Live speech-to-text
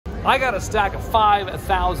I got a stack of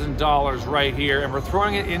 $5,000 right here, and we're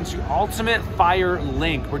throwing it into Ultimate Fire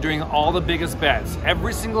Link. We're doing all the biggest bets.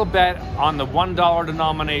 Every single bet on the $1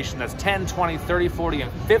 denomination, that's $10, $20, $30, $40,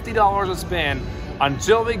 and $50 a spin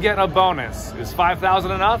until we get a bonus. Is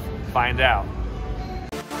 5,000 enough? Find out.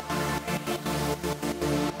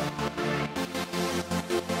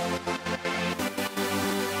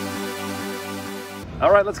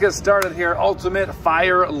 All right, let's get started here. Ultimate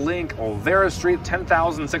Fire Link, Olvera Street,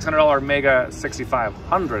 $10,600 mega,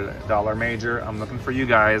 $6,500 major. I'm looking for you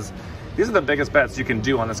guys. These are the biggest bets you can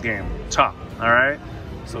do on this game. Top, all right?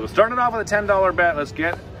 So starting off with a $10 bet, let's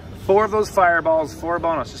get 4 of those fireballs, 4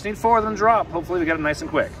 bonus. Just need 4 of them drop. Hopefully we get them nice and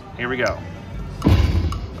quick. Here we go.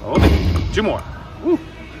 Oh, 2 more. Woo.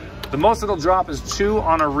 The most it'll drop is 2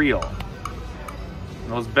 on a reel.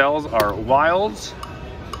 And those bells are wilds.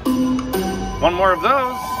 1 more of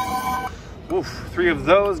those. Oof, 3 of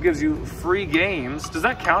those gives you free games. Does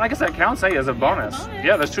that count? I guess that counts, hey, as a bonus.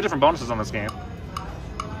 Yeah, there's 2 different bonuses on this game.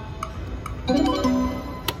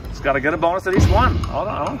 Just gotta get a bonus at each one.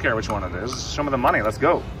 I don't care which one it is. Show me the money, let's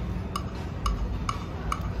go.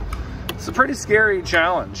 It's a pretty scary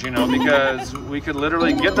challenge, you know, because we could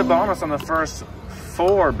literally get the bonus on the first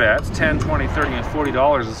 4 bets, 10, 20, 30, and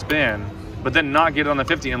 $40 a spin, but then not get it on the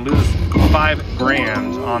 50 and lose 5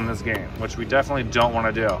 grand on this game, which we definitely don't want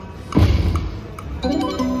to do.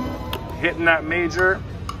 Hitting that major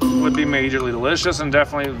would be majorly delicious and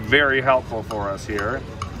definitely very helpful for us here.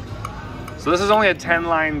 So this is only a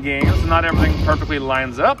 10-line game, so not everything perfectly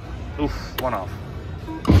lines up. Oof, 1 off.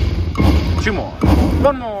 2 more.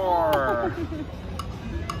 1 more.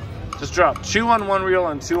 Just drop 2 on one reel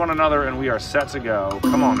and 2 on another, and we are set to go.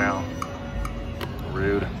 Come on now.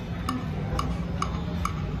 Rude.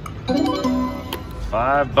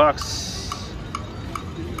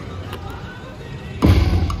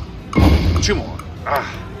 $5. 2 more.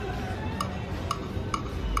 Ah.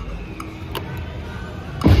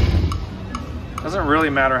 Doesn't really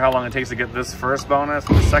matter how long it takes to get this first bonus,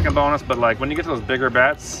 the second bonus, but like when you get to those bigger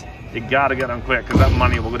bets, you gotta get them quick because that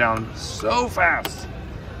money will go down so fast.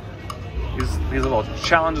 These little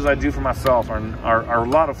challenges I do for myself are a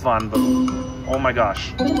lot of fun, but oh my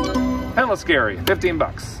gosh. Hella scary. 15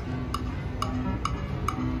 bucks.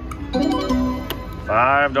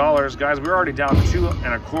 $5, guys. We're already down 2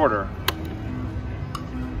 1/4.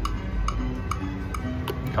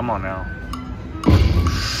 Come on now.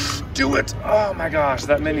 Do it! Oh my gosh,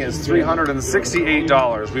 that mini is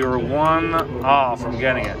 $368. We were 1 off from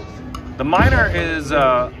getting it. The minor is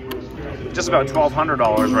just about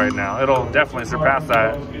 $1,200 right now. It'll definitely surpass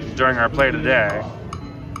that during our play today.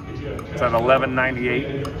 It's at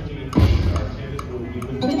 $11.98.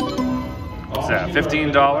 What's that?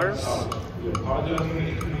 $15.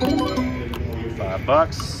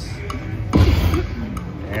 $5.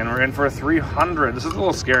 And we're in for 300. This is a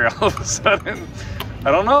little scary all of a sudden. I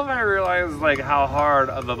don't know if I realized like how hard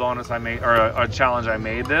of a bonus I made, or a challenge I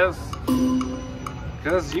made this.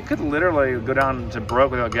 Because you could literally go down to broke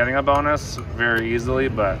without getting a bonus very easily,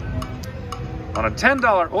 but on a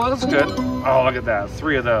 $10, well, that's good. Oh, look at that,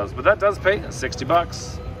 3 of those. But that does pay 60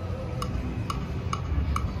 bucks.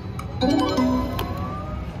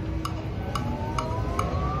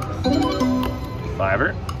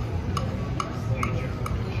 $5.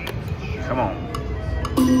 Come on.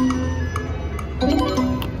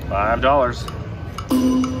 $5.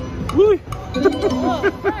 Woo!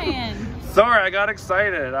 Oh, Brian. Sorry, I got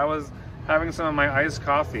excited. I was having some of my iced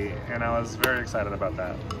coffee, and I was very excited about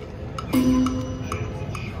that.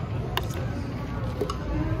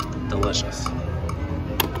 Delicious. All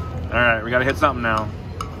right, we gotta hit something now.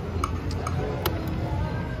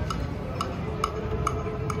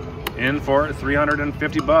 In for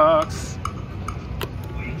 350 bucks.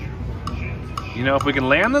 You know, if we can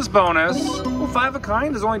land this bonus, well, 5 of a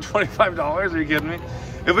kind is only $25. Are you kidding me?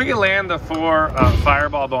 If we can land the 4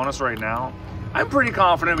 fireball bonus right now, I'm pretty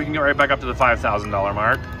confident we can get right back up to the $5,000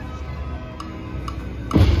 mark.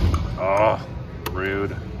 Oh,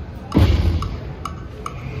 rude.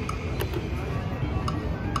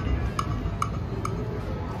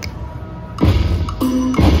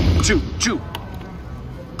 Chew.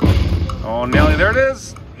 Oh, Nelly, there it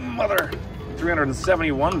is. Mother.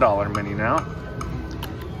 $371 mini now.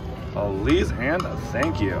 Please and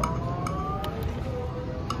thank you.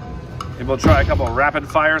 Maybe we'll try a couple rapid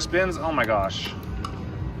fire spins. Oh my gosh.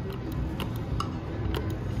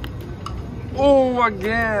 Oh,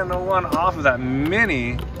 again, 1 off of that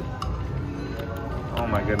mini. Oh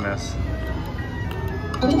my goodness.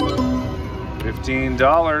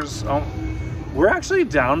 $15. Oh, we're actually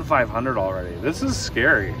down 500 already. This is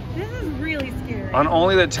scary. This is really scary. On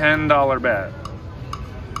only the $10 bet.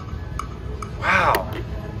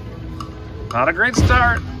 Not a great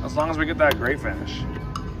start, as long as we get that great finish.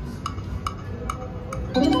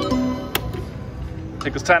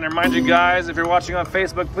 Take this time to remind you guys, if you're watching on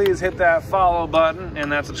Facebook, please hit that follow button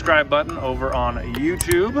and that subscribe button over on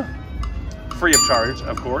YouTube. Free of charge,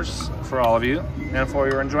 of course, for all of you, and for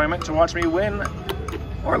your enjoyment to watch me win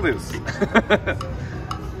or lose.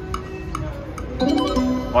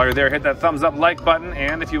 While you're there, hit that thumbs up like button,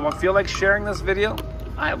 and if you feel like sharing this video,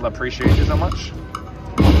 I'd appreciate you so much.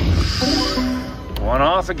 One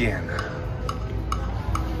off again.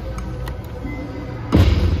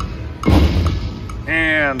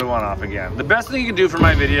 And one off again. The best thing you can do for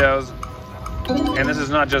my videos, and this is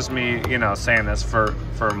not just me, you know, saying this for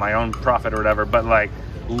my own profit or whatever, but like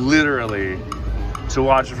literally to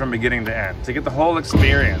watch it from beginning to end, to get the whole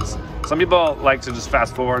experience. Some people like to just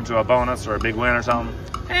fast forward to a bonus or a big win or something.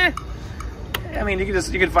 I mean, you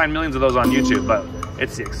can find millions of those on YouTube, but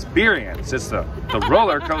it's the experience. It's the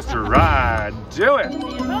roller coaster ride. Do it.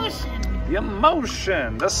 The emotion. The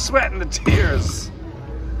emotion. The sweat and the tears.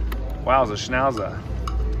 Wowza schnauza.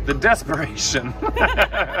 The desperation.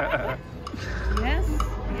 Yes,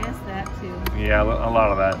 that too. Yeah, a lot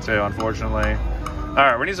of that too, unfortunately. All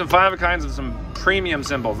right, we need some 5 of kinds and some premium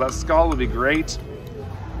symbols. That skull would be great.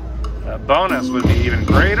 That bonus would be even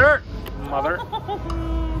greater. Mother.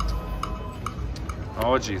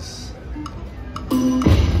 Oh, jeez.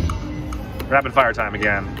 Rapid fire time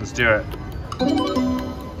again. Let's do it.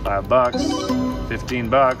 $5, $15,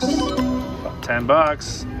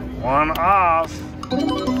 $10. One off.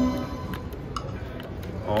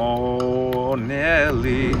 Oh,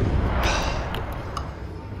 Nelly.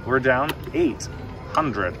 We're down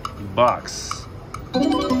 $800.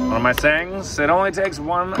 One of my sayings, it only takes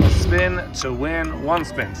one spin to win, one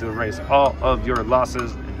spin to erase all of your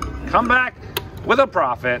losses. Come back with a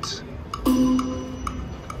profit.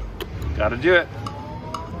 Gotta do it.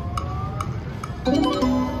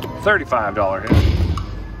 $35 hit.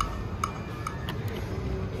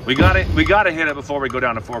 We gotta hit it before we go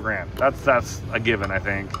down to $4 grand. That's a given, I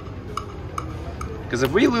think. Because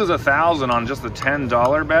if we lose 1,000 on just the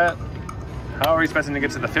 $10 bet, how are we expecting to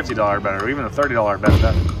get to the $50 bet or even the $30 bet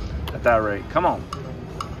at that rate? Come on.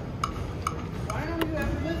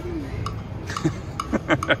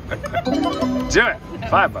 Do it.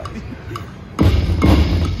 $5.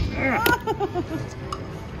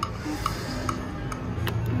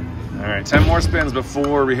 All right, 10 more spins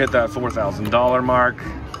before we hit that $4,000 mark.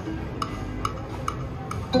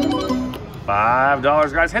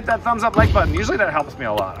 $5, guys. Hit that thumbs up like button. Usually that helps me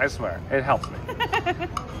a lot. I swear, it helps me.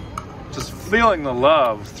 Just feeling the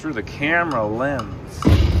love through the camera lens.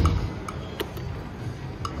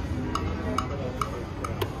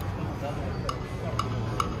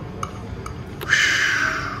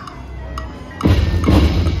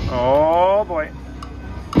 Oh boy.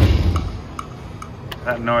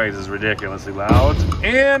 That noise is ridiculously loud.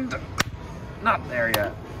 And not there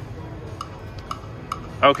yet.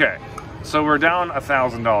 Okay, so we're down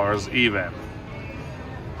 $1,000 even.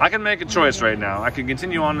 I can make a choice right now. I can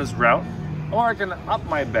continue on this route, or I can up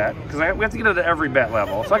my bet, because we have to get it at every bet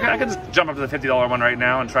level. So I can just jump up to the $50 one right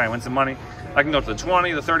now and try and win some money. I can go up to the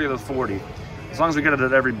 20, the 30, or the 40. As long as we get it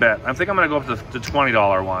at every bet. I think I'm gonna go up to the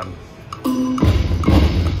 $20 one.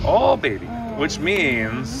 Oh, baby. Which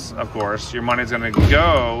means, of course, your money's gonna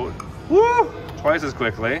go twice as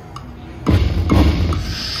quickly.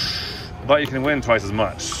 But you can win twice as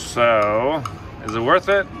much. So, is it worth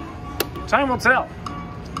it? Time will tell.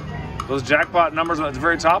 Those jackpot numbers at the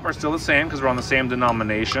very top are still the same because we're on the same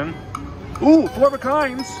denomination. Ooh, 4 of a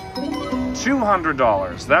kinds.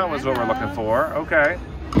 $200. That was what we're looking for. Okay.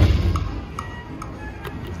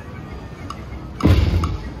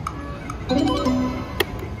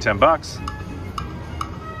 $10.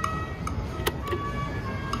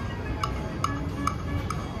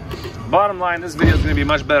 Bottom line, this video is going to be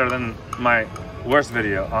much better than my worst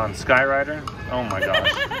video on Skyrider. Oh my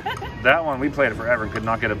gosh. That one, we played it forever and could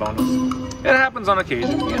not get a bonus. It happens on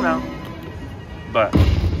occasion, you know. But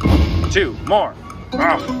 2 more.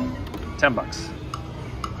 Oh, $10.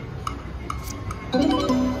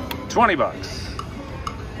 $20.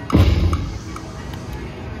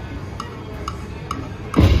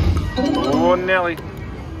 Oh, Nelly.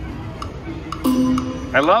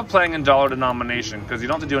 I love playing in dollar denomination because you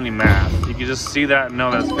don't have to do any math. You can just see that and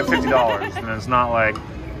know that it's $50, and it's not like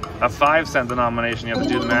a 5-cent denomination. You have to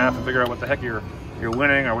do the math and figure out what the heck you're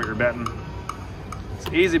winning or what you're betting. It's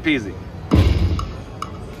easy peasy.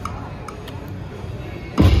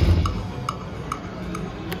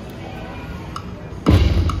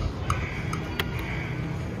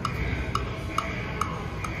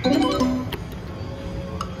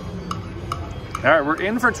 All right, we're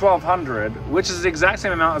in for 1,200, which is the exact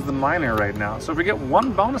same amount as the minor right now. So if we get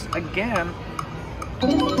one bonus again,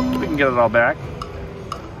 we can get it all back.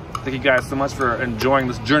 Thank you guys so much for enjoying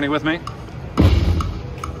this journey with me.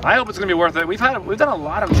 I hope it's gonna be worth it. We've done a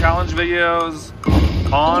lot of challenge videos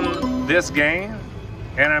on this game,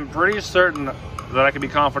 and I'm pretty certain that I can be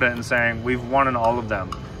confident in saying we've won in all of them.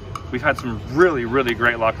 We've had some really, really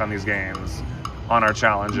great luck on these games, on our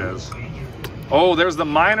challenges. Oh, there's the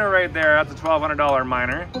minor right there at the $1,200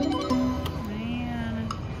 minor. Man.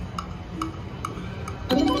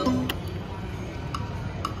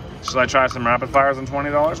 Should I try some rapid fires on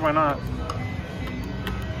 $20? Why not?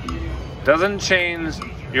 Doesn't change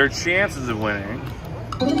your chances of winning.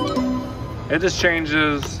 It just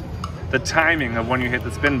changes the timing of when you hit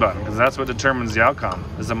the spin button, because that's what determines the outcome.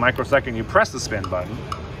 Is the microsecond you press the spin button.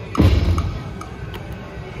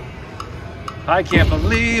 I can't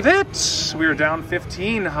believe it! We are down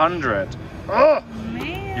 1,500. Oh,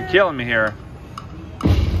 Man. you're killing me here.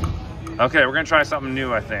 Okay, we're gonna try something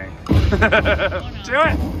new, I think. Do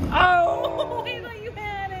it! Oh! I thought you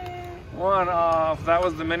had it. One off. That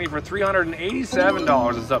was the mini for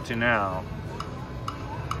 $387 it's up to now.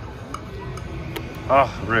 Oh,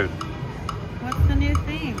 rude. What's the new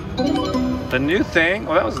thing? The new thing?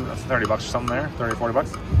 Well, that's 30 bucks or something there. 30 or 40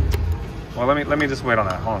 bucks. Well, let me just wait on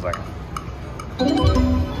that. Hold on a second.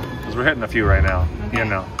 Because we're hitting a few right now. Okay. You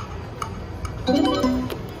know.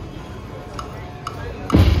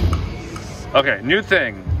 Okay, new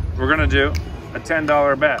thing. We're gonna do a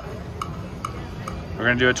 $10 bet. We're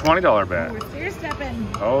gonna do a $20 bet. We're stair stepping.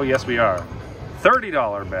 Oh, yes we are.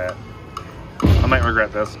 $30 bet. I might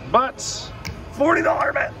regret this, but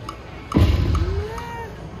 $40 bet.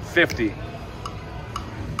 50.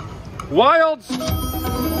 Wild.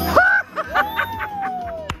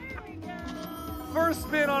 First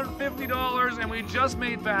spin on $50, and we just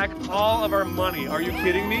made back all of our money. Are you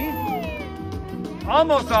kidding me?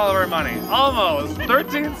 Almost all of our money. Almost.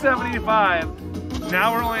 $13.75.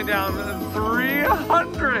 Now we're only down to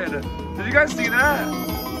 $300. Did you guys see that?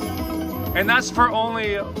 And that's for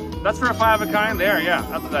a 5 of kind there. Yeah,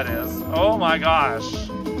 that's what that is. Oh my gosh.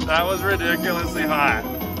 That was ridiculously hot.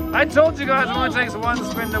 I told you guys it only takes one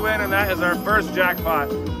spin to win, and that is our first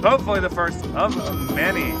jackpot. Hopefully the first of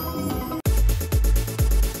many.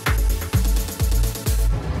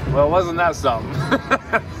 Well, wasn't that something?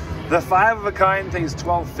 The 5 of a kind pays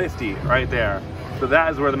 $12.50 right there. So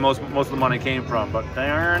that is where the most of the money came from. But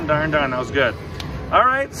darn, that was good. All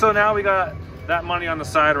right, so now we got that money on the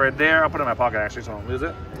side right there. I'll put it in my pocket actually, so I don't lose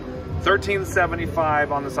it.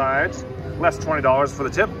 $13.75 on the sides, less $20 for the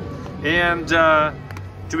tip. And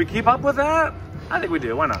do we keep up with that? I think we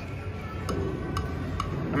do. Why not?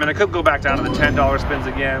 I mean, I could go back down to the $10 spins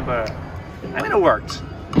again, but I mean, it worked.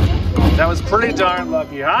 That was pretty darn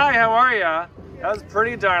lucky. Hi, how are ya? That was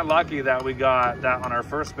pretty darn lucky that we got that on our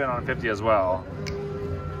first spin on 50 as well.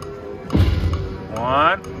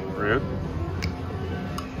 One, rude.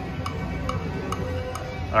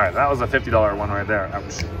 All right, that was a $50 one right there.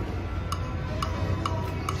 Ouch.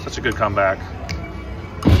 Such a good comeback.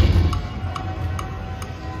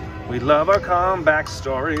 We love our comeback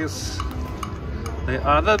stories. They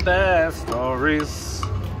are the best stories.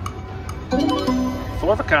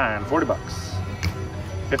 4 of a kind, 40 bucks.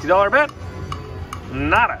 $50 bet?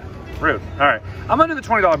 Nada. Rude. All right, I'm gonna do the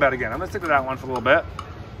 $20 bet again. I'm gonna stick to that one for a little bit.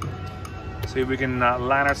 See if we can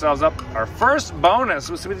line ourselves up. Our first bonus.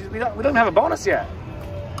 We don't even have a bonus yet.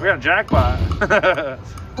 We got a jackpot.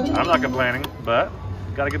 I'm not complaining, but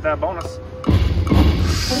gotta get that bonus.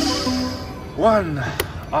 One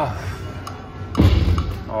off.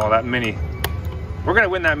 Oh, that mini. We're gonna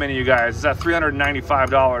win that mini, you guys. It's at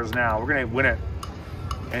 $395 now. We're gonna win it.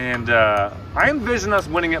 And I envision us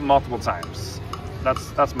winning it multiple times.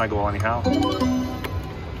 That's my goal anyhow.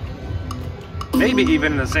 Maybe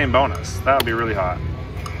even in the same bonus. That would be really hot.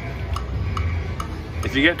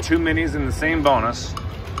 If you get 2 minis in the same bonus,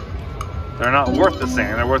 they're not worth the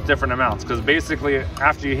same. They're worth different amounts, because basically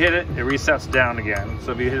after you hit it, it resets down again.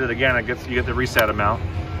 So if you hit it again, you get the reset amount,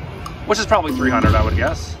 which is probably 300, I would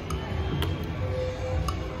guess.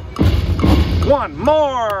 One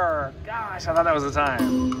more! Gosh, I thought that was the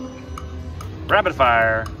time. Rapid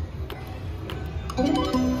fire.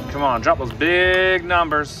 Come on, drop those big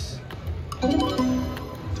numbers.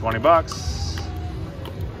 20 bucks.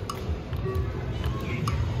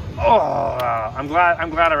 Oh, I'm glad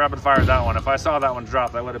I rapid fired that one. If I saw that one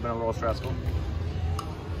drop, that would have been a little stressful.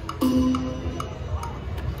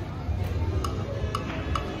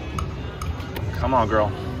 Come on,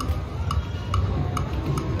 girl.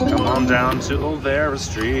 Come on down to Olvera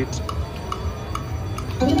Street.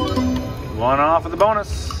 One off of the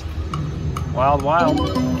bonus. Wild, wild.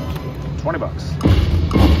 20 bucks.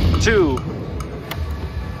 2.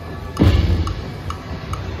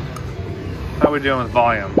 How we doing with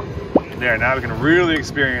volume? There, now we can really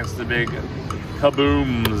experience the big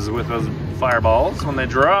kabooms with those fireballs when they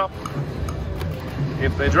drop.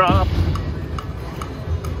 If they drop.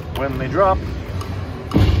 When they drop.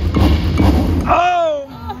 Oh,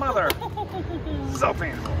 mother. So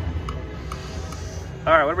painful.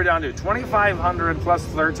 All right, what are we down to? 2,500 plus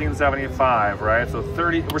 1,375, right? So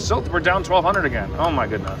 30. We're down 1,200 again. Oh my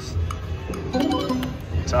goodness.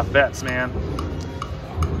 Tough bets, man.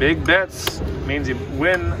 Big bets means you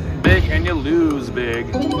win big and you lose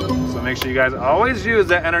big. So make sure you guys always use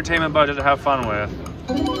that entertainment budget to have fun with.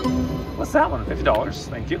 What's that one? $50.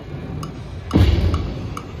 Thank you.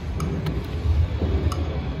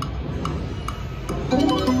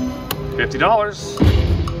 $50.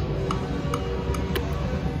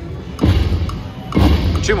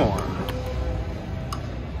 2 more.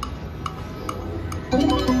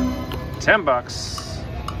 10 bucks.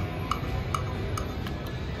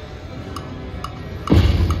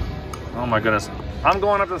 Oh my goodness. I'm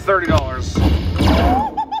going up to $30.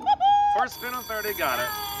 First spin on 30, got it.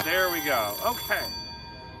 There we go. Okay.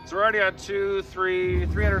 So we're already at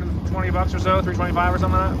 320 bucks or so, 325 or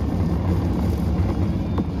something like that.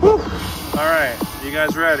 Whew. All right, you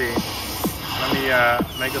guys ready? Let me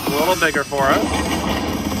make this a little bigger for us.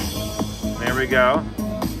 There we go.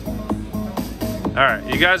 All right,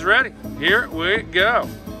 you guys ready? Here we go.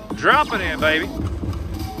 Drop it in, baby.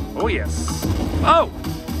 Oh, yes. Oh,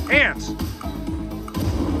 and,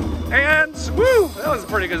 woo, that was a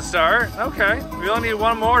pretty good start. Okay, we only need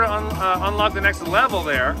one more to unlock the next level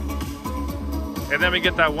there. And then we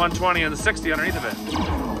get that 120 and the 60 underneath of it.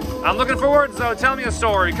 I'm looking for words, though. Tell me a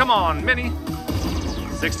story. Come on, Minnie.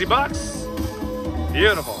 60 bucks.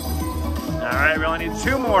 Beautiful. All right, we only need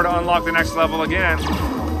 2 more to unlock the next level again.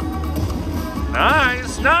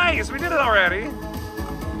 Nice, nice. We did it already.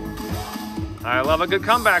 I love a good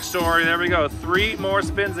comeback story. There we go. 3 more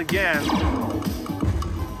spins again.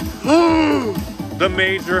 The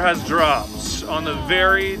major has dropped on the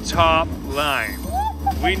very top line.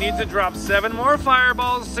 We need to drop 7 more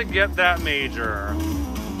fireballs to get that major.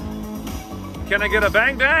 Can I get a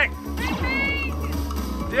bang bang? Bang, bang.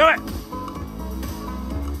 Do it.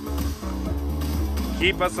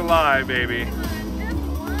 Keep us alive, baby. Come on,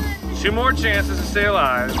 just one. 2 more chances to stay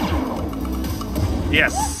alive.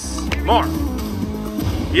 Yes. More.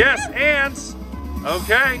 Yes, and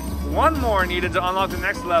okay. 1 more needed to unlock the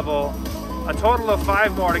next level. A total of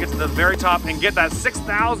 5 more to get to the very top and get that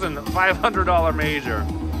 $6,500 major.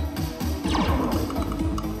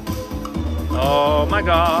 Oh my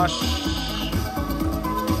gosh.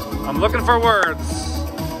 I'm looking for words.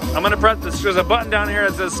 I'm gonna press this. There's a button down here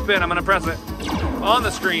that says spin. I'm gonna press it on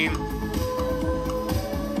the screen.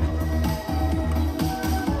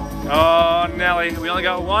 Oh, Nelly, we only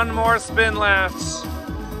got 1 more spin left.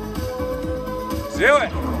 Do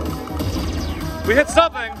it. We hit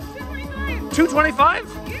something. 225?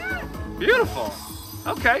 Yeah. Beautiful.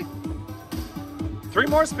 Okay. 3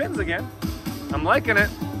 more spins again. I'm liking it.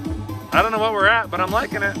 I don't know what we're at, but I'm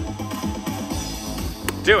liking it.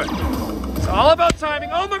 Do it. It's all about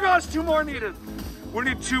timing. Oh my gosh, 2 more needed. We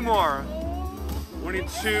need 2 more. We need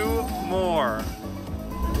 2 more.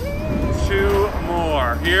 2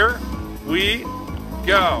 more. Here we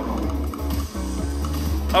go.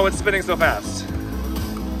 Oh, it's spinning so fast.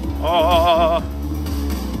 Oh.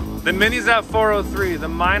 The mini's at 403, the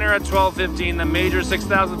minor at 1215, the major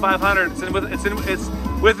 6,500. It's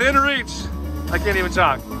within reach. I can't even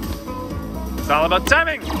talk. It's all about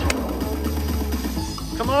timing.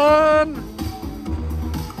 Come on.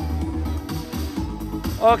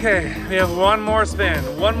 Okay, we have 1 more spin,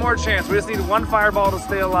 1 more chance. We just need 1 fireball to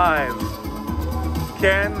stay alive.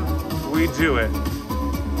 Can we do it?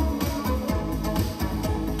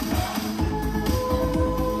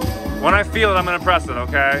 When I feel it, I'm gonna press it,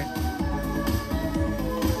 okay?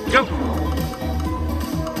 Go!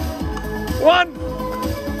 1!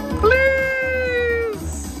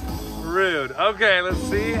 Please! Rude. Okay, let's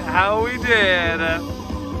see how we did.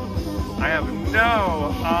 I have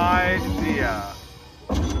no idea.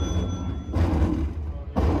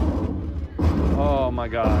 Oh my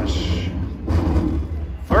gosh.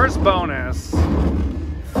 First bonus,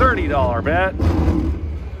 $30 bet.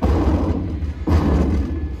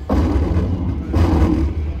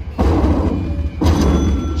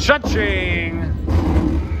 Cha-ching!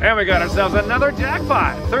 And we got ourselves another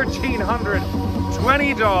jackpot,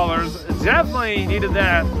 $1,320. Definitely needed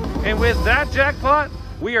that. And with that jackpot,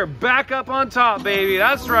 We are back up on top, baby.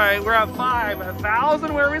 That's right. We're at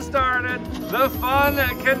 5,000 where we started. The fun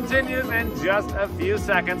continues in just a few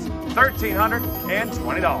seconds.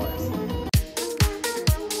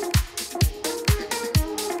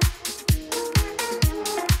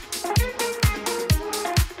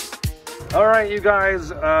 All right, you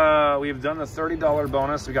guys, we've done the $30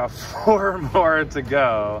 bonus. We got 4 more to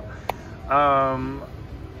go. And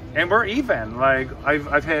we're even. Like,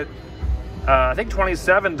 I've hit, I think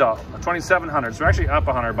 $2,700. So we're actually up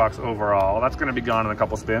 $100 overall. That's going to be gone in a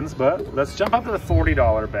couple spins, but let's jump up to the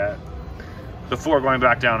 $40 bet before going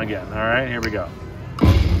back down again. All right, here we go.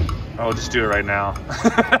 Oh, just do it right now.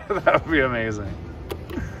 That would be amazing.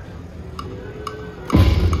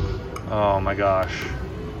 Oh my gosh.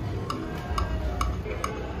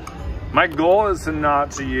 My goal is to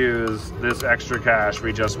not to use this extra cash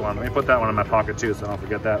we just won. Let me put that one in my pocket too, so I don't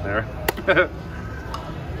forget that there.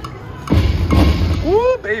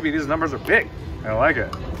 Woo, baby, these numbers are big. I like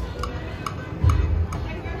it.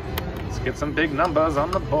 Let's get some big numbers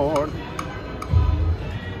on the board.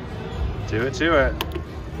 Do it to it.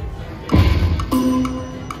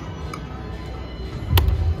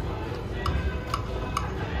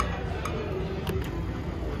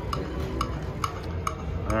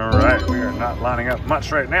 All right, we are not lining up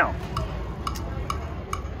much right now.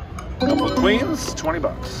 Couple of queens, $20.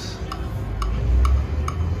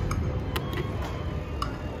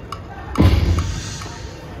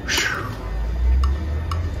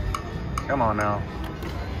 Come on now.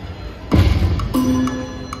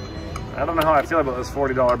 I don't know how I feel about this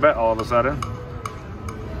 $40 bet all of a sudden. A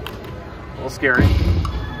little scary.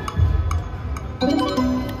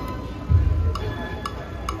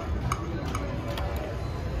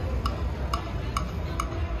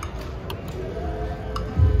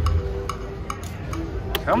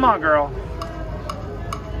 Come on, girl.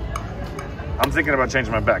 I'm thinking about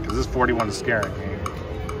changing my bet because this 41 is scaring me.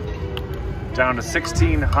 Down to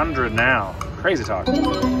 1,600 now. Crazy talk. All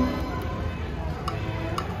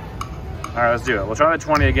right, let's do it. We'll try the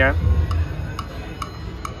 20 again.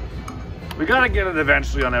 We gotta get it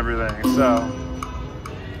eventually on everything, so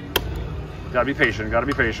gotta be patient. Gotta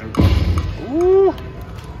be patient. Ooh.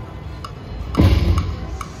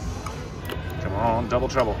 Come on, double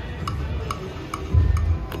trouble.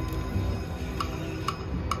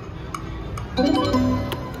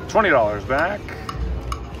 $20 back.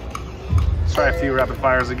 Let's try a few rapid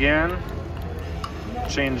fires again.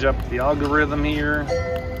 Change up the algorithm here.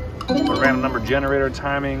 The random number generator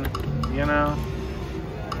timing, you know.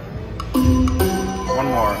 One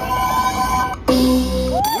more.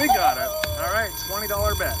 We got it. All right,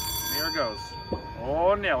 $20 bet. Here it goes.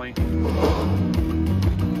 Oh, Nelly.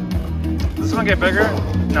 Does this one get bigger?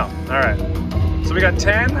 No. All right. So we got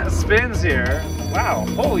 10 spins here. Wow.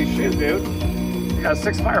 Holy shit, dude. We got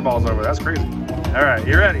 6 fireballs over. That's crazy. All right,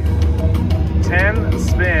 you ready? 10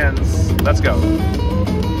 spins. Let's go.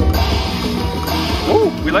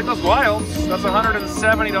 Ooh, we like those wilds. That's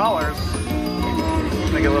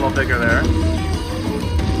 $170. Make it a little bigger there.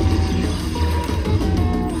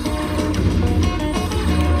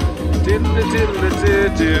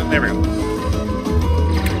 There we go.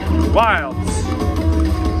 Wilds.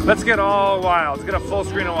 Let's get all wilds. Get a full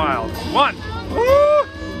screen of wilds. 1. Woo!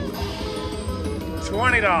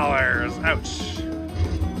 $20. Ouch.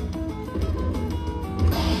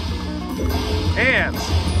 And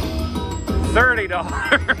 $30.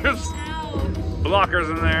 Blockers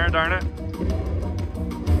in there, darn it.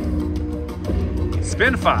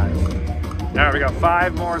 Spin 5. All right, we got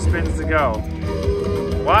 5 more spins to go.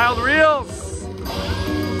 Wild reels.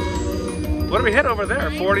 What do we hit over there?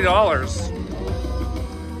 $40.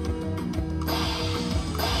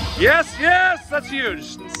 Yes, yes, that's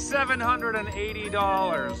huge.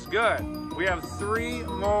 $780. Good. We have 3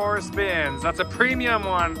 more spins. That's a premium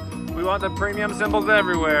one. We want the premium symbols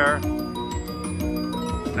everywhere.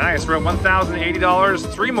 Nice, we're at $1,080.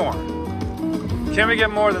 3 more. Can we get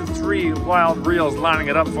more than 3 wild reels lining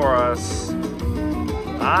it up for us?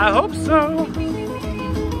 I hope so.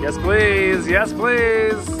 Yes, please. Yes,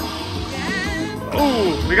 please.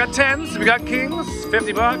 Oh, we got 10s. We got kings.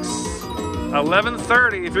 $50.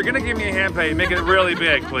 $11.30. If you're gonna give me a hand pay, make it really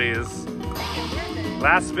big, please.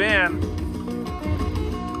 Last spin.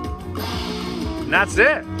 And that's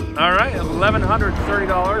it. All right,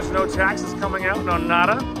 $1,130. No taxes coming out, no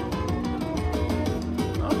nada.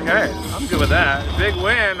 Okay, I'm good with that. Big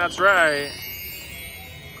win, that's right.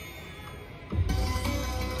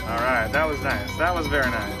 All right, that was nice. That was very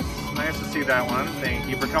nice. Nice to see that one. Thank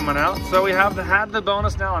you for coming out. So we have had the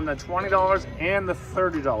bonus now on the $20 and the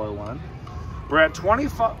 $30 one. We're at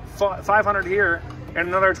 $2,500 here. And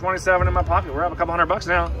another 27 in my pocket. We're up a couple $100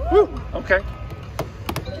 now. Woo! Okay.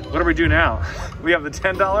 What do we do now? We have the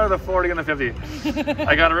 $10, the 40, and the 50.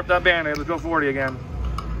 I gotta rip that band-aid. Let's go 40 again.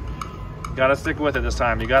 Gotta stick with it this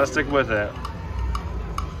time. You gotta stick with it.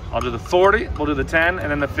 I'll do the 40, we'll do the 10,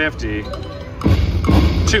 and then the 50.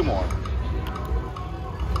 2 more.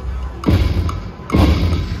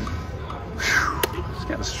 Whew. It's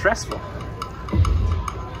getting stressful.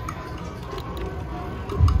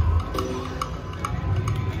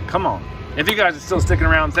 Come on. If you guys are still sticking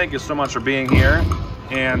around, thank you so much for being here.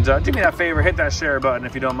 And do me that favor, hit that share button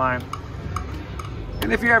if you don't mind.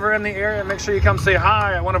 And if you're ever in the area, make sure you come say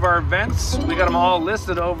hi at one of our events. We got them all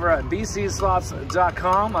listed over at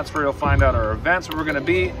bcslots.com. That's where you'll find out our events, where we're going to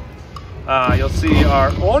be. You'll see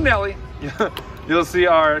our, oh Nelly, you'll see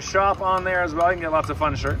our shop on there as well. You can get lots of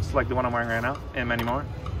fun shirts like the one I'm wearing right now and many more.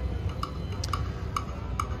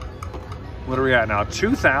 What are we at now?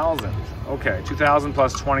 2,000. Okay, 2,000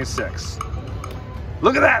 plus 26.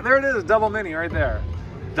 Look at that, there it is, double mini right there.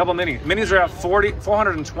 Double mini. Minis are at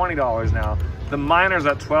 $420 now. The miner's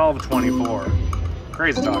at $12.24.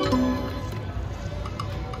 Crazy talk.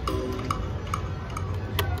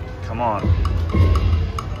 Come on.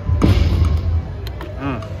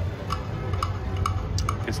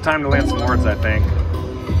 It's time to land some words, I think.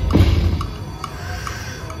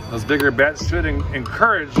 Those bigger bets should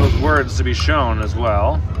encourage those words to be shown as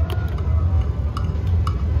well.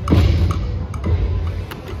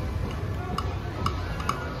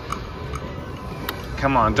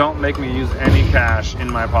 Come on, don't make me use any cash in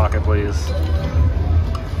my pocket, please.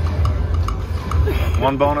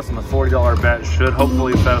 One bonus on the $40 bet should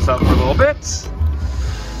hopefully set us up for a little bit.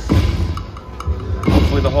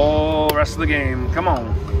 Hopefully the whole rest of the game. Come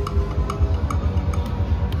on.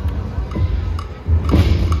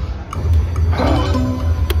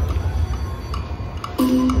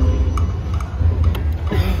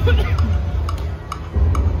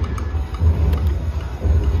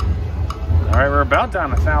 All right, we're about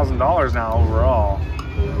down $1,000 now overall.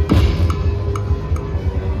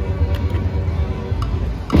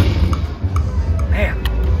 Man,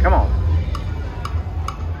 come on.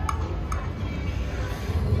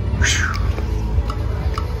 Whew.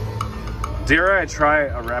 Dare I try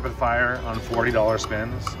a rapid fire on $40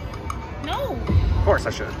 spins? No. Of course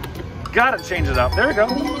I should. Gotta change it up. There we go.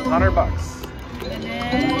 $100. And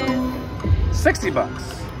then $60.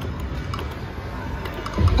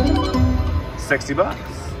 $60.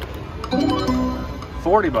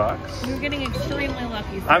 $40. you're getting extremely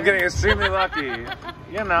lucky, sir. I'm getting extremely lucky.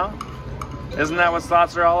 You know, isn't that what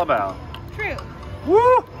slots are all about? True.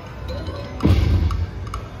 Woo!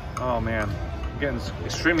 Oh man, I'm getting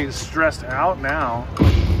extremely stressed out now.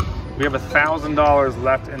 We have $1,000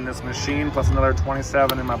 left in this machine, plus another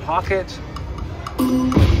 27 in my pocket.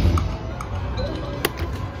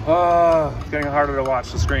 Oh, it's getting harder to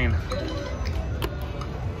watch the screen.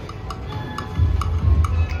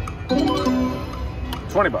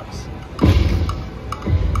 $20.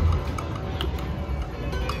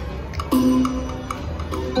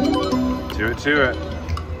 To it.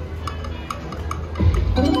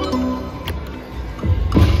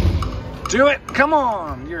 Do it! Come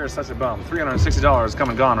on! You're such a bum. $360 come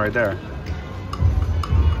and gone right there.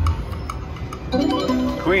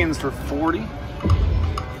 Queens for 40.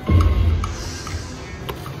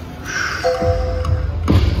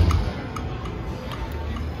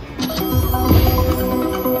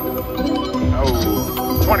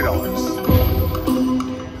 Oh, $20.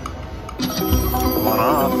 One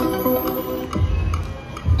off.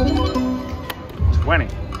 20.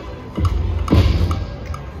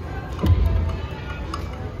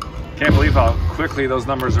 Can't believe how quickly those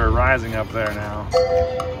numbers are rising up there now.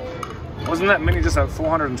 Wasn't that mini just at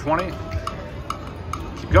 420?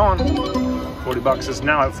 Keep going. $40 is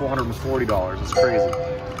now at $440. It's crazy.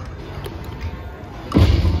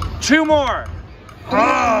 2 more.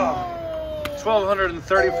 Oh,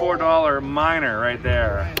 $1,234 miner right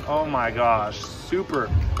there. Oh my gosh, super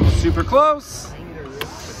close.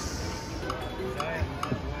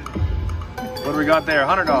 What do we got there?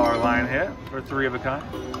 $100 line hit for 3 of a kind.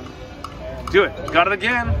 Do it. Got it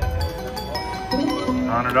again.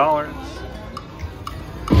 $100.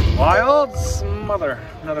 Wild smother.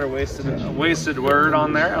 Another wasted word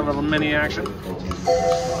on there. A little mini action.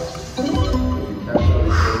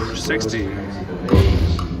 60.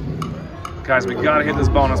 Guys, we gotta hit this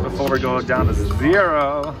bonus before we go down to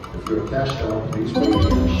 0.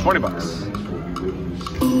 $20.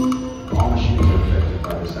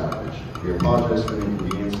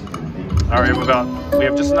 All right, we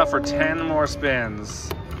have just enough for 10 more spins.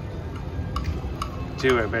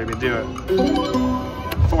 Do it, baby, do it.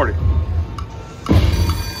 40.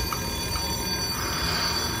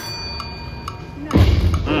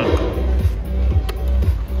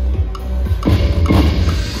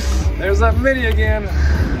 that mini again.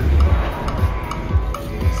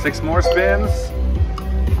 6 more spins.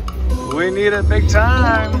 We need it big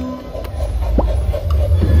time.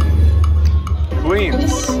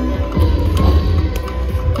 Queens.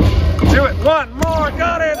 Do it. 1 more.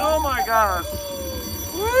 Got it. Oh my gosh.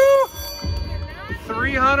 Woo!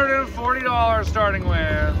 $340 starting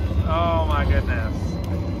with. Oh my goodness.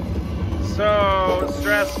 So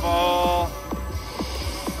stressful.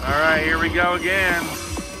 All right, here we go again.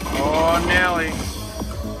 Oh, Nelly.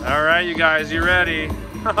 All right, you guys, you ready?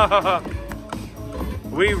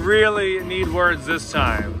 We really need words this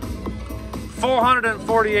time.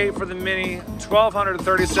 448 for the mini,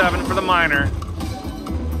 1,237 for the minor.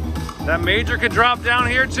 That major could drop down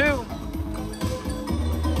here too.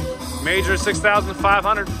 Major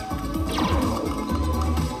 6,500.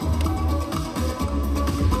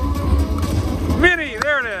 Mini,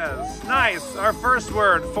 there it is. Nice, our first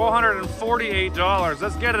word, $448.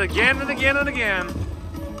 Let's get it again and again and again.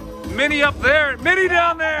 Mini up there, mini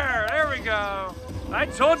down there. There we go. I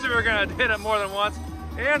told you we were gonna hit it more than once.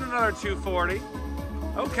 And another 240.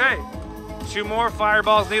 Okay, 2 more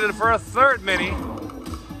fireballs needed for a third mini.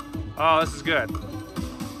 Oh, this is good.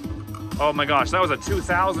 Oh my gosh, that was a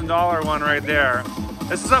 $2,000 one right there.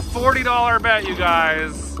 This is a $40 bet, you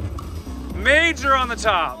guys. Major on the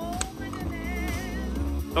top.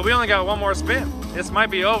 But we only got 1 more spin. This might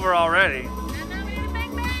be over already.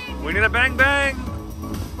 We need a bang bang.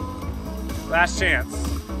 Last chance.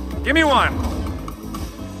 Give me 1.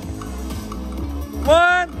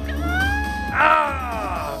 1.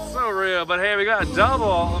 Ah, so real. But hey, we got a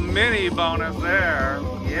double mini bonus there.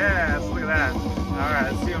 Yes, look at that. All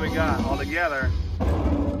right, let's see what we got all together.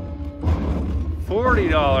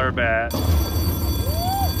 $40 bet.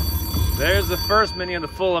 There's the first mini in the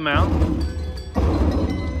full amount.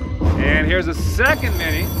 And here's a second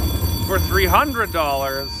mini for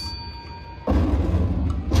 $300.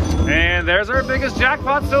 And there's our biggest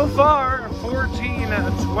jackpot so far,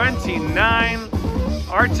 $14.29.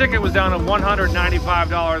 Our ticket was down to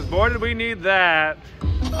 $195. Boy, did we need that.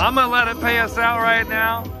 I'm gonna let it pay us out right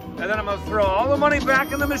now, and then I'm gonna throw all the money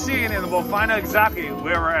back in the machine and we'll find out exactly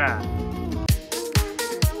where we're at.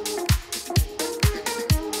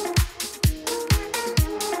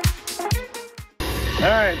 All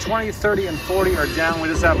right, 20, 30, and 40 are down. We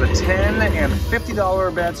just have the $10 and $50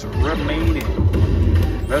 bets remaining.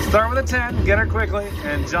 Let's start with a 10, get it quickly,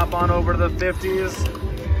 and jump on over to the 50s.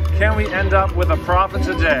 Can we end up with a profit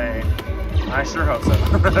today? I sure hope so.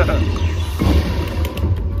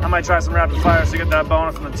 I might try some rapid fires to get that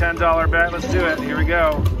bonus from the $10 bet. Let's do it. Here we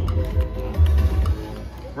go.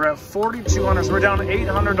 We're at $4,200, so we're down to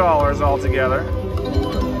 $800 altogether.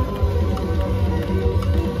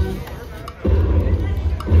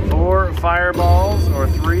 Four fireballs or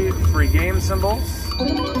 3 free game symbols.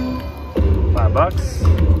 $5.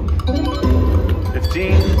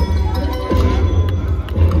 15.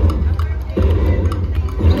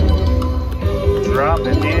 Drop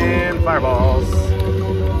it in fireballs.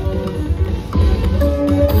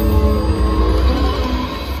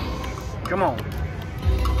 Come on.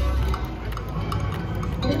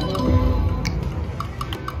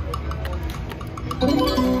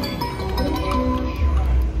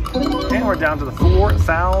 And we're down to the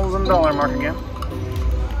 $4,000 mark again.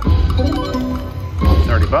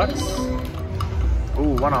 $30.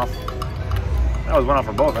 Ooh, 1 off. That was 1 off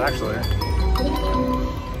for both, actually.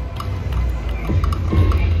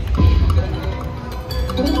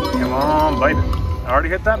 Come on, bite it. I already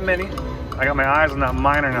hit that mini. I got my eyes on that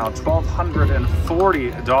minor now.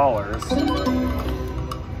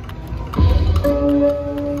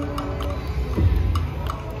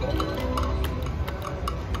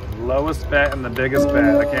 Lowest bet and the biggest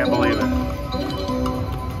bet. I can't believe it.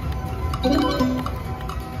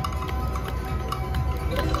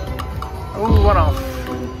 Ooh, 1 off.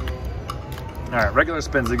 All right, regular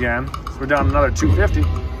spins again. So we're down another $250.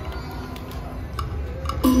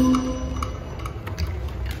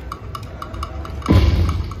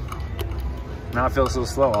 Now I feel so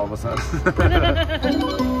slow all of a sudden.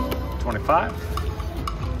 25.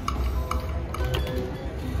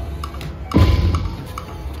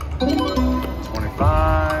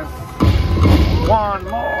 25. 1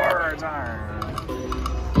 more time.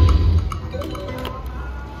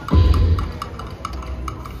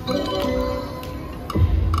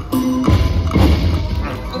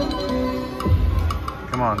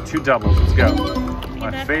 Come on, 2 doubles, let's go.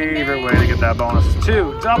 My favorite way to get that bonus is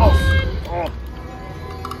 2 doubles. Oh.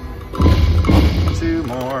 2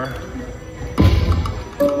 more.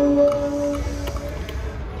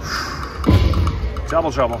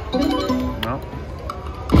 Double trouble. No.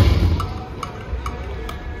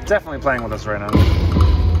 definitely playing with us right now.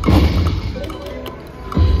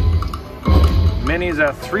 Minis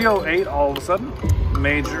at 308 all of a sudden.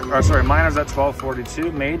 Major, or sorry, minors at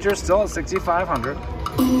 1242. Major still at 6,500.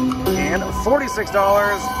 And $46.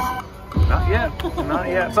 Not yet. Not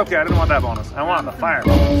yet. It's okay. I didn't want that bonus. I wanted the fire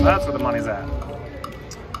bonus. So that's where the money's at.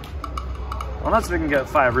 Unless we can get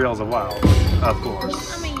 5 reels of wild, of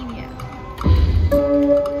course. I mean, yeah.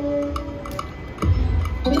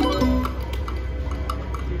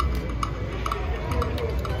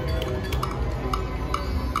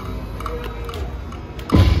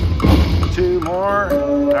 Two more.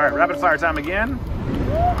 All right, rapid fire time again.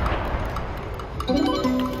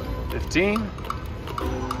 15.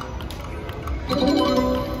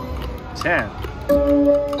 10.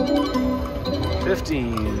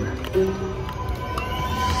 15.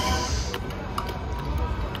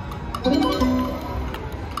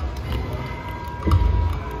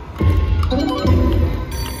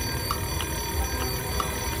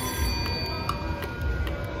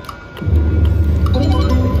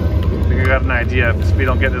 'Think I got an idea if we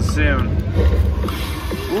don't get this soon.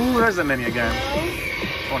 Ooh, there's a mini again.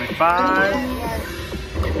 25.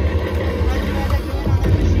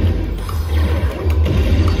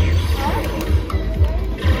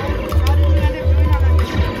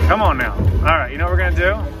 Come on now. All right, you know what we're gonna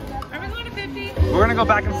do? Are we going to 50? We're gonna go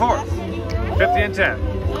back and forth. 50 and 10.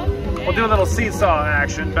 We'll do a little seesaw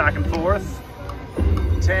action back and forth.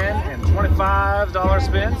 10 and $25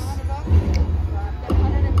 spins.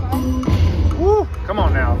 Woo! Come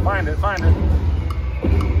on now, find it, find it.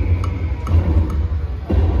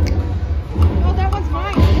 Oh, that one's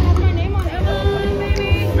mine. It has my name on it. Come on,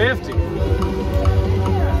 baby. 50.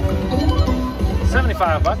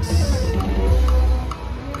 75 bucks.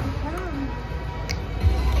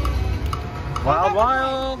 Wild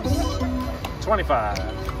Wilds. 25.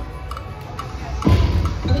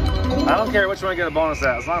 I don't care which one we get a bonus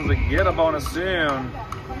at, as long as we get a bonus soon. No,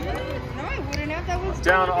 I wouldn't have. That was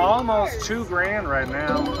Down almost 2 grand right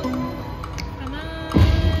now. Come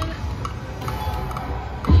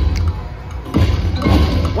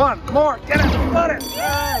on. One more, get it, put it.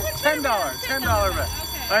 Yeah, $10 bet.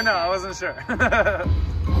 Okay. I know, I wasn't sure.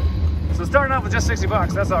 So starting off with just 60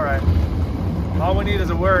 bucks, that's all right. All we need is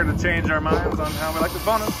a word to change our minds on how we like the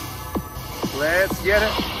bonus. Let's get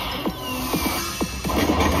it.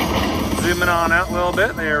 Zooming on out a little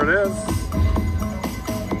bit. There it is.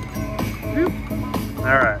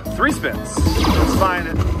 All right, 3 spins. Let's find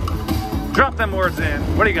it. Drop them words in.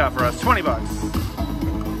 What do you got for us? 20 bucks.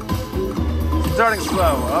 Starting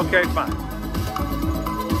slow. Okay, fine.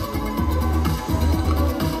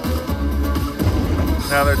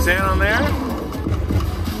 Another 10 on there.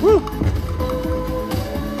 Woo!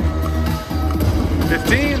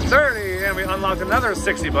 15, 30, and we unlocked another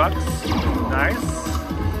 60 bucks. Nice.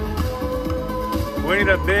 We need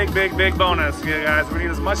a big, big, big bonus, guys. We need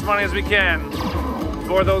as much money as we can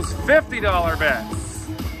for those $50 bets.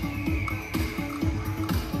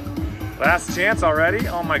 Last chance already?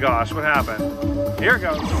 Oh my gosh, what happened? Here it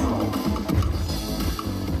goes.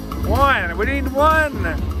 1, we need 1.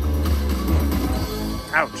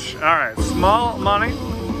 Ouch. All right, small money,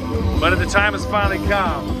 but the time has finally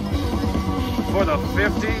come for the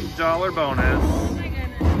 $50 bonus. Oh my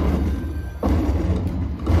goodness.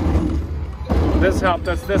 This helped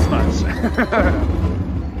us this much.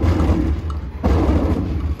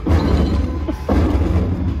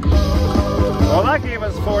 Well, that gave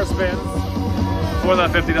us 4 spins for the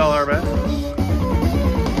 $50 bet.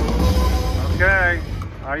 Okay,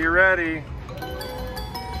 are you ready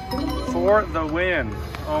for the win?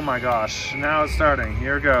 Oh my gosh, now it's starting.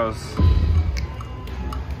 Here it goes.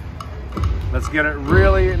 Let's get it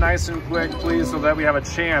really nice and quick, please, so that we have a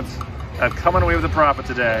chance of coming away with a profit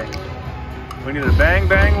today. We need a bang,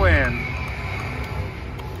 bang win.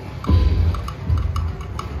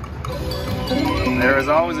 There is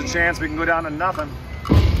always a chance we can go down to nothing.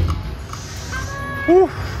 Whew.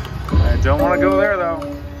 I don't want to go there, though.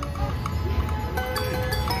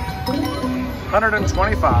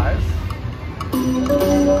 125.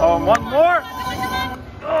 Oh, and one more.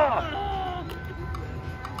 Oh.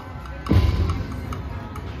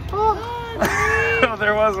 Oh,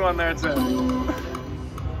 there was one there too.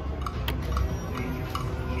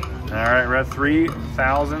 All right, we're at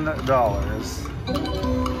 $3,000.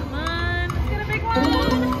 Come on, let's get a big one.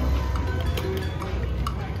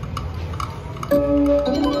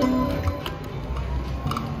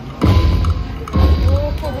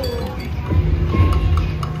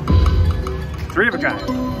 Three of a kind,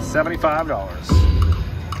 $75.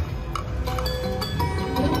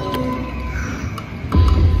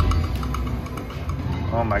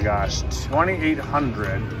 Oh my gosh,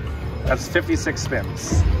 2,800. That's 56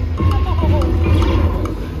 spins.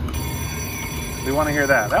 We want to hear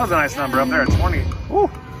that. That was a nice number up there, 20. Woo!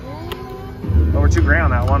 Over 2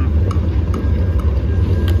 grand on that one.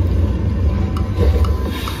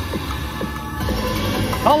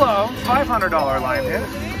 Hello, $500 line hit.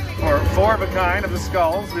 For 4 of a kind of the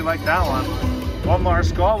skulls. We like that one. One more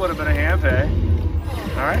skull would have been a hand pay.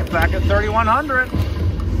 All right, back at 3,100.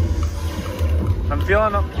 I'm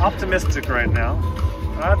feeling optimistic right now.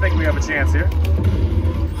 I think we have a chance here.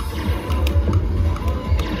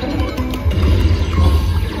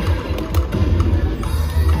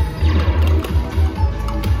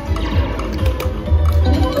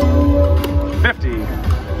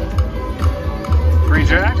 $50. 3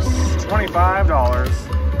 jacks, $25.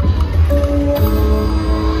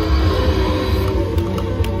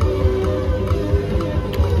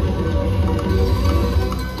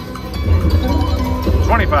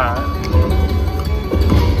 $25.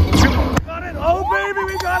 Got it! Oh baby,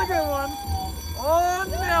 we got a good one! Oh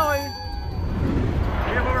Nelly!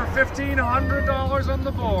 We have over $1,500 on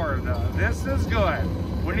the board. This is good.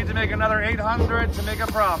 We need to make another $800 to make a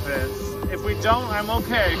profit. If we don't, I'm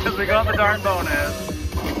okay because we got the darn bonus.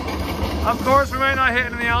 Of course, we might not hit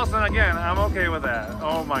anything else, and again, I'm okay with that.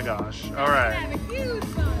 Oh my gosh! All right.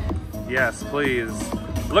 Yes, please.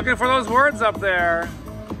 Looking for those words up there.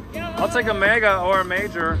 I'll take a mega or a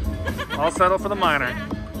major. I'll settle for the minor.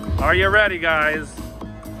 Are you ready, guys?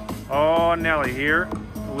 Oh, Nelly, here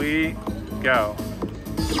we go.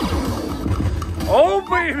 Oh,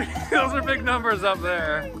 baby! Those are big numbers up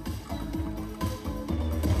there.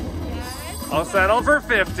 I'll settle for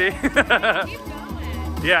 50.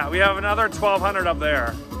 Yeah, we have another 1,200 up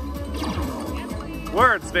there.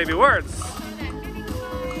 Words, baby, words.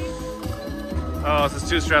 Oh, this is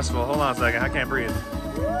too stressful. Hold on a second. I can't breathe.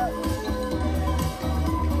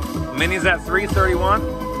 Mini's at 331,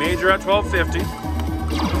 major at 1250.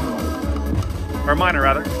 Or minor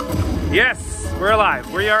rather. Yes, we're alive.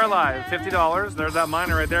 We are alive. $50. There's that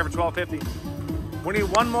minor right there for 1250. We need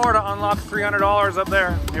one more to unlock $300 up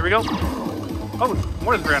there. Here we go. Oh,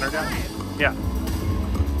 more than 300. Yeah.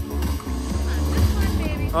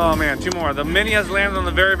 Oh man, 2 more. The mini has landed on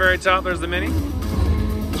the very, very top. There's the mini.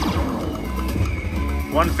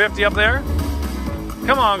 150 up there.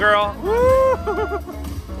 Come on, girl. Woo!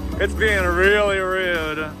 It's being really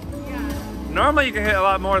rude. Yeah. Normally you can hit a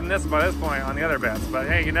lot more than this by this point on the other bets, but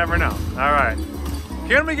hey, you never know. All right.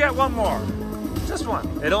 Can we get one more? Just one.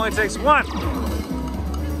 It only takes one.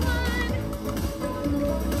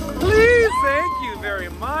 Please, thank you very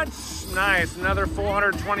much. Nice, another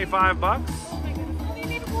 425 bucks.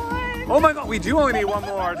 Oh my God, we do only need one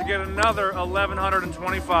more to get another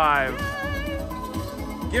 1,125.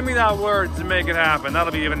 Give me that word to make it happen.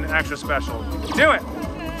 That'll be even extra special. Do it.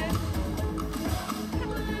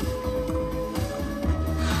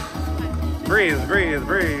 Breathe, breathe,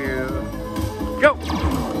 breathe. Go.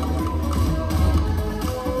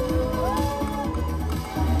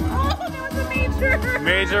 Oh, that was a major.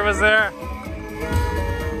 Major was there.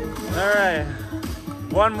 All right.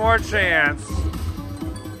 One more chance.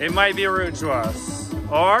 It might be rude to us.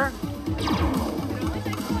 Or?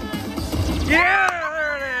 Yeah,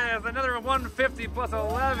 there it is. Another 150 plus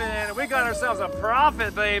 11. We got ourselves a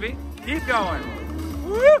profit, baby. Keep going.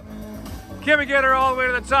 Woo! Can we get her all the way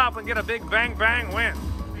to the top and get a big bang bang win?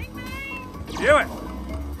 Bang, bang. Do it.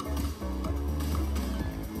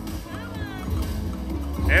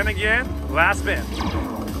 And again, last spin.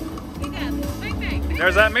 Bang, bang.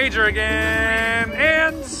 There's that major again.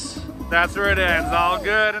 And that's where it ends. All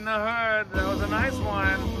good in the hood. That was a nice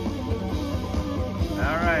one.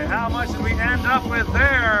 All right, how much did we end up with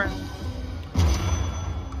there?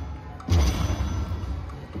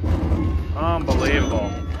 Unbelievable.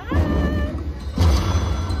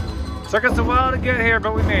 Took us a while to get here,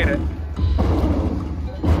 but we made it.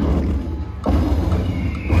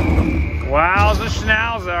 Wowza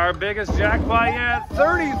schnauza, our biggest jackpot yet,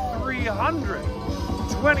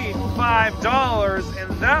 $3,325.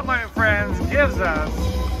 And that, my friends, gives us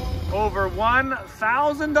over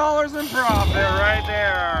 $1,000 in profit right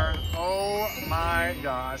there. Oh my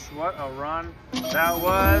gosh, what a run that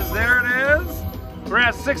was. There it is. We're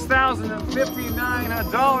at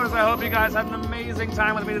 $6,059. I hope you guys had an amazing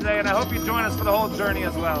time with me today, and I hope you join us for the whole journey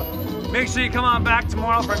as well. Make sure you come on back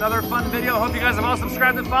tomorrow for another fun video. Hope you guys have all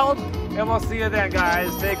subscribed and followed, and we'll see you then,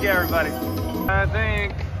 guys. Take care, everybody. I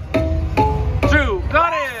think 2.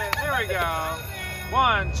 Got it. There we go.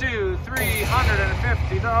 1, 2,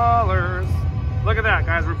 $350. Look at that,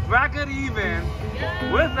 guys. We're back at even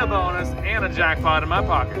with a bonus and a jackpot in my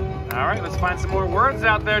pocket. All right, let's find some more words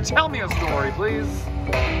out there. Tell me a story, please.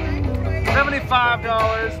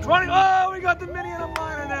 $75. 20. Oh, we got the mini and a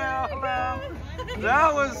minor now. Hello.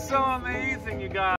 That was so amazing, you guys.